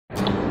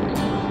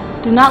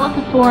Do not let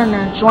the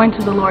foreigner joined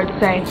to the Lord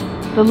say,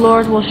 "The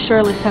Lord will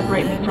surely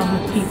separate me from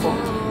his people."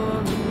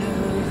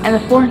 And the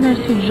foreigners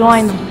who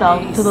join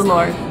themselves to the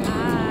Lord,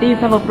 these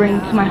I will bring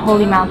to my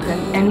holy mountain,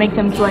 and make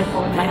them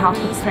joyful in my house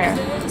of prayer.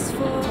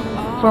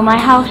 For my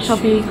house shall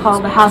be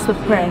called a house of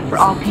prayer for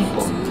all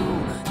people.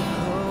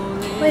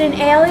 When an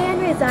alien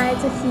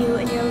resides with you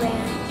in your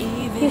land,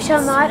 you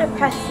shall not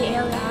oppress the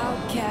alien.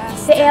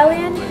 The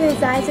alien who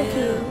resides with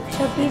you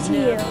shall be to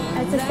you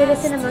as a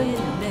citizen among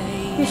you.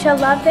 You shall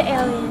love the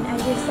alien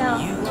as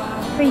yourself,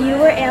 for you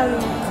were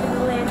aliens in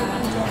the land of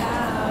Egypt.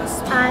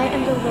 I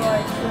am the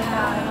Lord your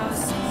God.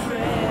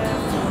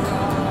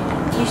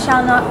 You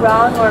shall not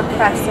wrong or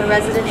oppress a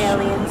resident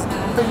alien,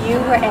 for you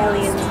were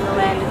aliens in the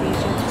land of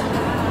Egypt.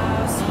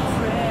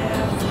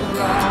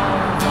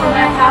 For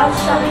my house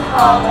shall be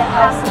called a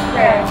house of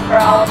prayer for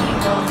all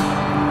peoples.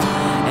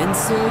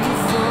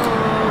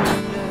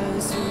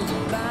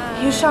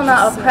 You shall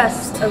not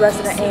oppress a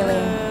resident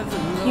alien.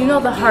 You know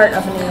the heart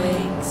of an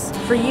alien,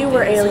 for you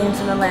were aliens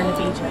in the land of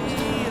Egypt.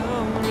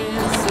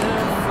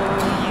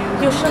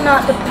 You shall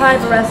not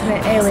deprive a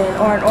resident alien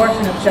or an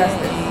orphan of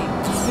justice.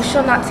 You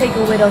shall not take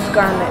a widow's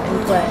garment in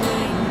pledge.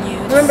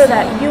 Remember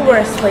that you were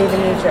a slave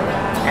in Egypt,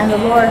 and the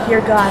Lord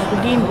your God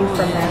redeemed you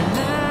from them.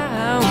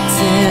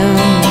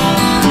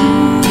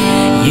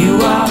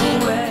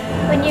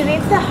 When you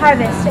reap the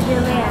harvest of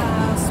your land,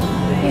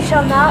 you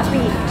shall not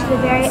reap to the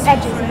very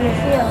edges of your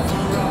field,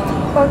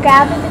 or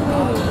gather the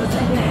gleanings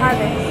of your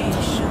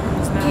harvest.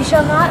 You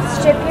shall not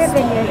strip your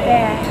vineyard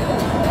bare,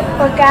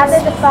 or gather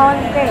the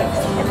fallen grapes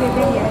of your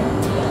vineyard.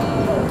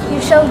 You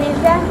shall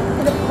leave them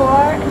for the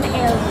poor and the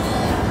alien.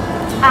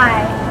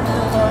 I am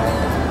the Lord.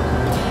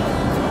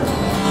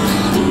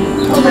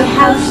 For my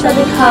house shall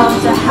be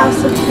called a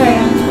house of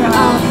prayer for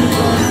all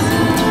peoples.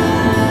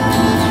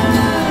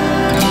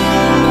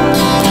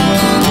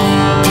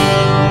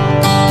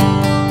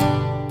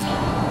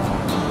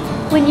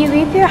 When you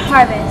reap your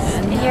harvest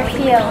in your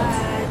fields,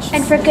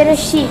 and forget a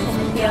sheaf in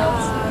the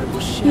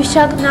fields, you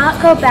shall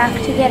not go back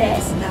to get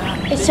it.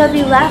 It shall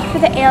be left for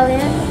the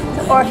alien,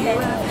 the orphan,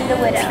 and the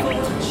widow.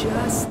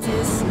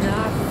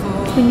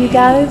 When you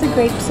gather the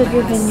grapes of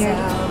your vineyard,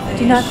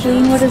 do not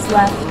glean what is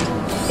left.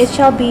 It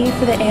shall be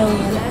for the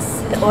alien,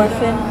 the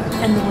orphan,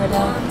 and the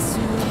widow.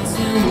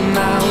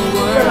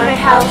 For my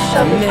house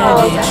shall be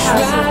called a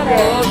house of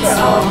prayer for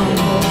all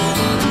peoples.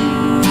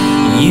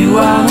 You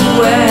are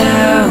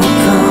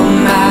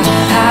welcome, my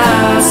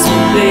house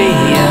will be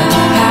a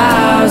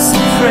house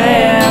of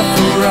prayer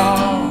for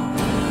all.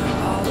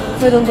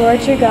 For the Lord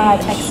your God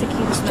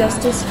executes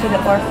justice for the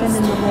orphan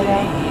and the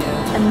widow,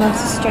 and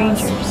loves the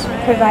strangers,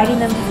 providing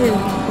them food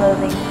and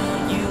clothing.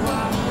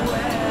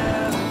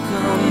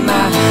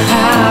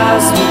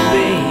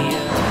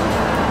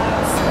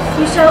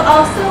 You shall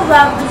also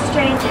love the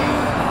stranger,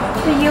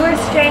 for you are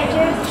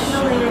strangers in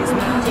the land of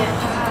Egypt.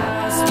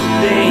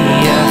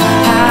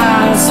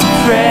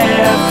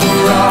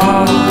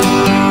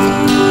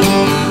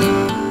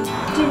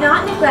 Do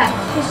not neglect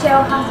to show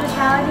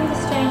hospitality to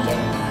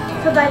strangers,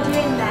 for by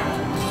doing that,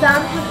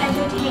 some have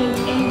entertained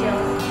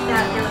angels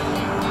without knowing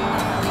it.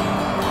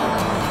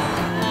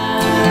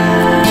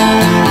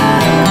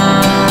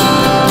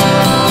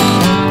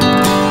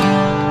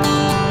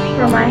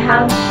 For my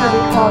house shall be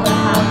called a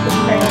house of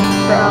prayer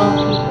for all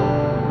people.